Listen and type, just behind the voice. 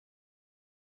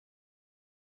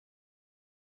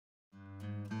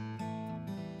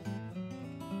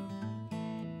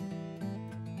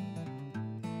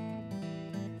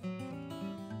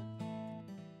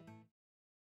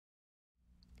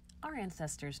Our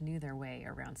ancestors knew their way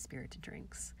around spirited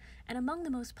drinks, and among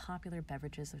the most popular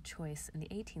beverages of choice in the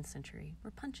 18th century were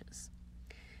punches.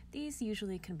 These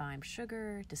usually combined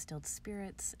sugar, distilled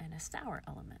spirits, and a sour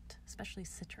element, especially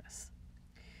citrus.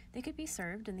 They could be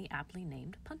served in the aptly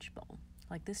named punch bowl,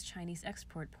 like this Chinese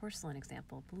export porcelain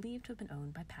example believed to have been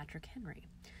owned by Patrick Henry,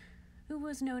 who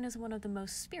was known as one of the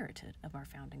most spirited of our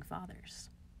founding fathers.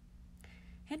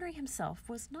 Henry himself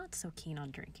was not so keen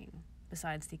on drinking,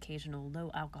 besides the occasional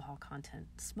low-alcohol content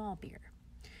small beer,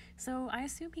 so I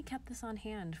assume he kept this on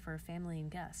hand for family and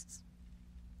guests.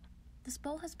 This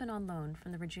bowl has been on loan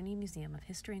from the Virginia Museum of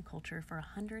History and Culture for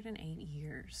 108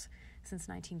 years, since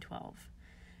 1912,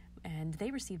 and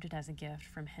they received it as a gift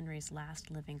from Henry's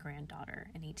last living granddaughter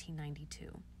in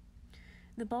 1892.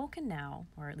 The bowl can now,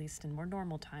 or at least in more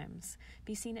normal times,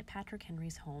 be seen at Patrick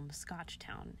Henry's home,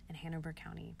 Scotchtown, in Hanover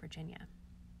County, Virginia.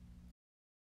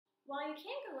 While you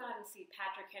can't go out and see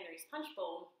Patrick Henry's punch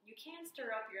bowl, you can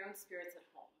stir up your own spirits at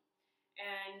home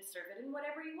and serve it in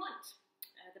whatever you want.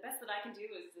 The best that I can do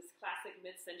is this classic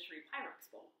mid-century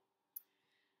Pyrex bowl.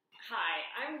 Hi,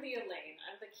 I'm Lea C.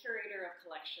 I'm the curator of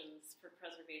collections for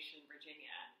Preservation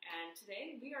Virginia, and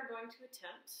today we are going to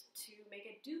attempt to make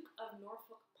a Duke of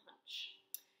Norfolk punch.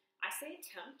 I say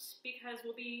attempt because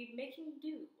we'll be making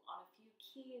do on a few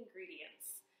key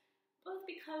ingredients, both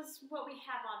because what we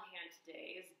have on hand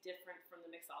today is different from the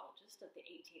mixologist of the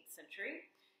 18th century,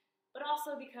 but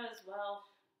also because, well,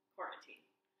 quarantine.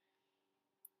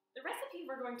 The recipe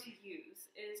we're going to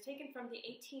use is taken from the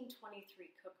 1823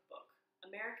 cookbook,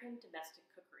 American Domestic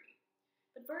Cookery,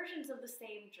 but versions of the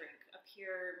same drink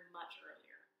appear much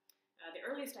earlier. The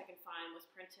earliest I can find was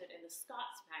printed in the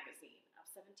Scots magazine of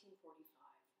 1745.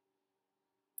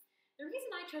 The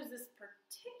reason I chose this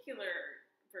particular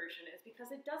version is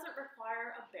because it doesn't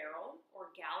require a barrel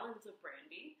or gallons of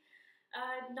brandy,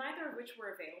 neither of which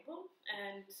were available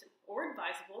or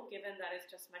advisable, given that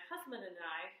it's just my husband and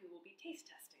I who will be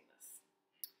taste testing this.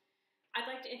 I'd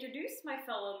like to introduce my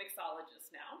fellow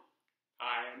mixologist now.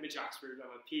 Hi, I'm Mitch. I'm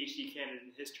a PhD candidate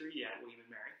in history at William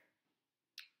 & Mary.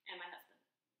 And my husband.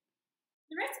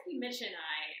 The recipe Mitch and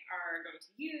I are going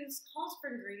to use calls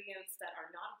for ingredients that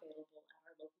are not available at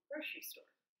our local grocery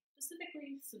store.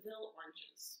 Specifically Seville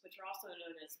oranges, which are also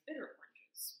known as bitter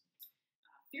oranges.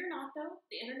 Fear not, though,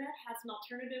 the internet has an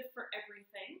alternative for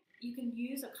everything. You can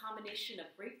use a combination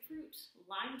of grapefruit,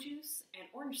 lime juice,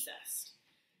 and orange zest.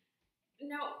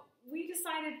 Now, we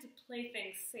decided to play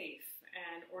things safe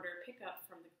and order pickup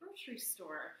from the grocery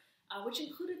store, which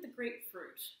included the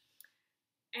grapefruit.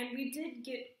 And we did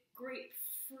get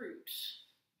grapefruit,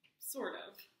 sort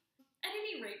of. At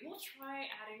any rate, we'll try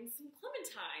adding some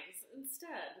clementines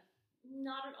instead.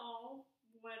 Not all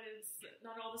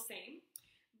the same,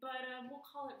 but we'll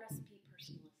call it recipe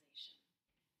personalization.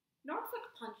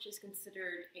 Norfolk punch is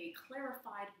considered a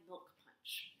clarified milk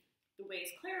punch. The way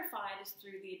it's clarified is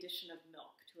through the addition of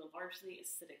milk to a largely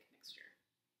acidic mixture.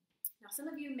 Now, some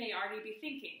of you may already be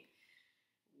thinking,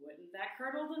 wouldn't that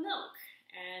curdle the milk?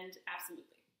 And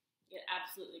absolutely, it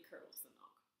absolutely curdles the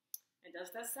milk. And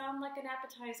does that sound like an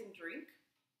appetizing drink?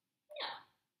 Yeah.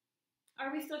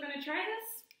 Are we still going to try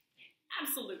this?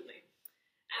 Absolutely.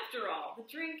 After all, the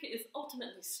drink is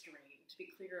ultimately strained to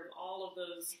be clear of all of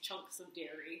those chunks of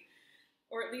dairy,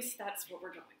 or at least that's what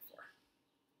we're going for.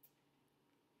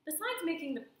 Besides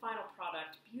making the final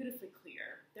product beautifully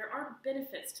clear, there are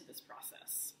benefits to this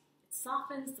process. It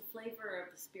softens the flavor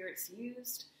of the spirits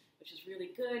used, which is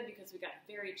really good because we got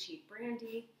very cheap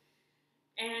brandy,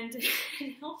 and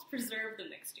it helps preserve the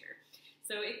mixture.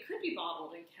 So it could be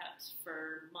bottled and kept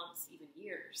for months, even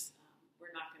years.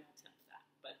 We're not going to attempt that,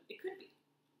 but it could be.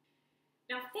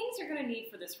 Now, things you're going to need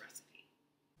for this recipe.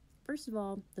 First of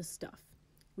all, the stuff.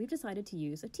 We've decided to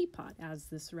use a teapot, as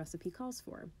this recipe calls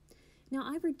for. Now,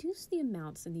 I've reduced the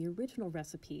amounts in the original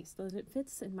recipe so that it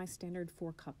fits in my standard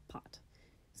 4-cup pot.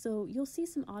 So you'll see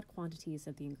some odd quantities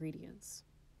of the ingredients.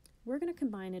 We're going to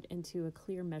combine it into a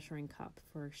clear measuring cup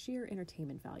for sheer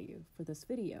entertainment value for this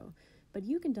video, but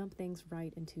you can dump things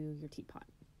right into your teapot.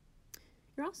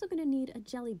 You're also going to need a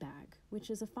jelly bag, which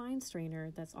is a fine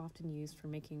strainer that's often used for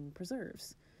making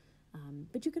preserves.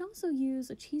 But you can also use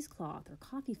a cheesecloth or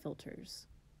coffee filters.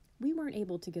 We weren't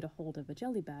able to get a hold of a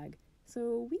jelly bag,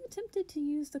 so we attempted to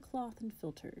use the cloth and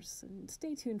filters, and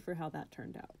stay tuned for how that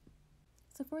turned out.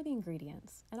 So for the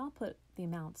ingredients, and I'll put the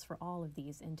amounts for all of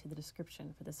these into the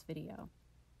description for this video,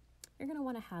 you're going to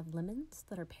want to have lemons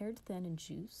that are pared thin and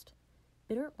juiced,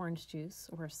 bitter orange juice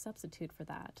or a substitute for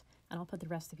that, and I'll put the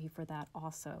recipe for that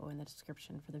also in the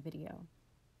description for the video,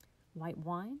 white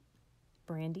wine,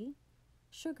 brandy,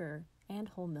 sugar, and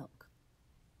whole milk.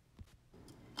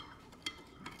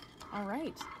 All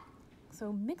right,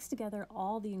 So mix together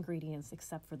all the ingredients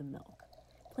except for the milk.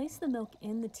 Place the milk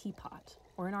in the teapot,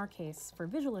 or in our case, for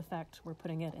visual effect, we're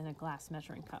putting it in a glass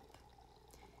measuring cup.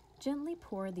 Gently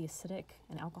pour the acidic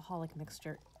and alcoholic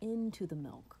mixture into the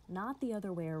milk, not the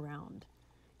other way around.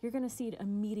 You're going to see it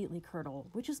immediately curdle,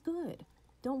 which is good.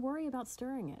 Don't worry about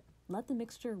stirring it. Let the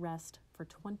mixture rest for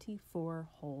 24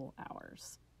 whole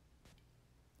hours.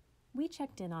 We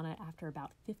checked in on it after about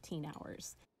 15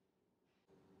 hours.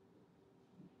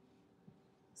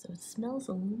 So it smells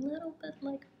a little bit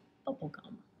like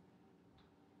bubblegum.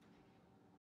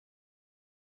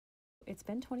 It's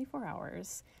been 24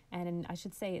 hours, and I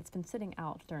should say it's been sitting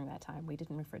out during that time. We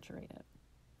didn't refrigerate it.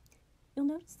 You'll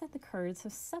notice that the curds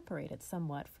have separated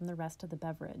somewhat from the rest of the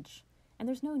beverage, and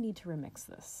there's no need to remix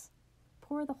this.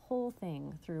 Pour the whole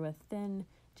thing through a thin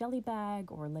jelly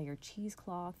bag or layered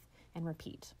cheesecloth and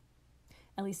repeat.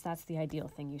 At least that's the ideal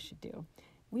thing you should do.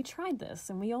 We tried this,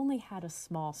 and we only had a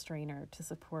small strainer to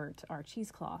support our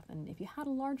cheesecloth, and if you had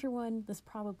a larger one, this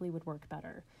probably would work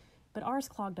better. But ours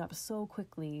clogged up so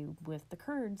quickly with the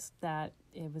curds that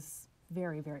it was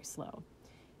very, very slow.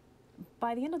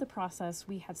 By the end of the process,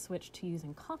 we had switched to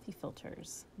using coffee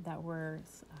filters that were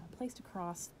placed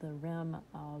across the rim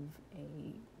of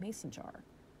a mason jar.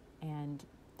 And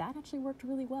that actually worked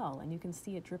really well, and you can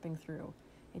see it dripping through.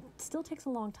 It still takes a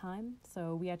long time,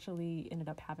 so we actually ended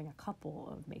up having a couple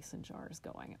of mason jars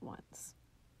going at once.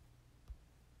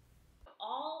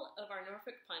 All of our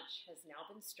Norfolk punch has now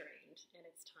been strained, and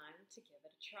it's time to give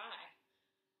it a try.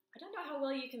 I don't know how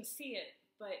well you can see it,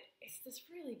 but it's this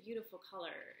really beautiful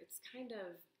color. It's kind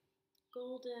of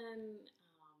golden.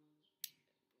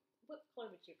 What color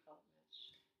would you call it,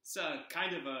 Mitch? It's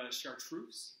kind of a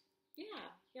chartreuse. Yeah,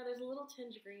 there's a little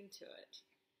tinge of green to it.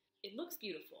 It looks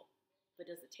beautiful, but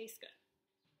does it taste good?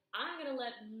 I'm going to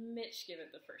let Mitch give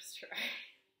it the first try.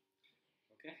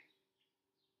 Okay.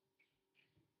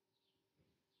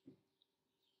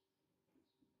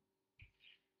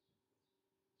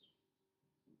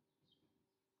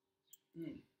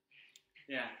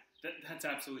 Yeah, that's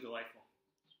absolutely delightful.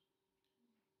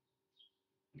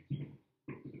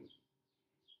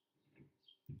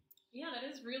 Yeah, that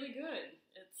is really good.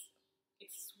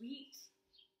 It's sweet.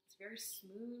 It's very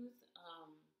smooth.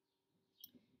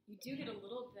 You do get a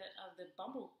little bit of the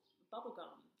bubble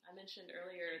gum. I mentioned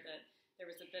earlier that there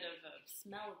was a bit of a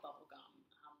smell of bubble gum.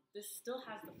 This still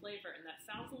has the flavor, and that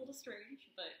sounds a little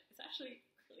strange, but it's actually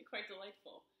really quite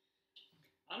delightful.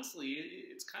 Honestly,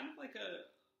 it's kind of like a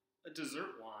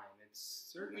dessert wine. It's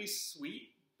certainly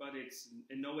sweet, but it's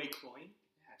in no way cloying.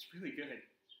 Yeah, it's really good.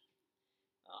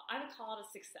 I would call it a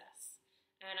success,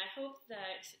 and I hope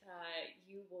that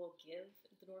you will give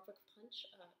the Norfolk Punch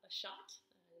a shot.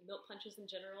 Milk punches in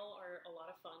general are a lot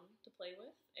of fun to play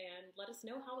with, and let us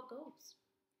know how it goes.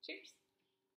 Cheers!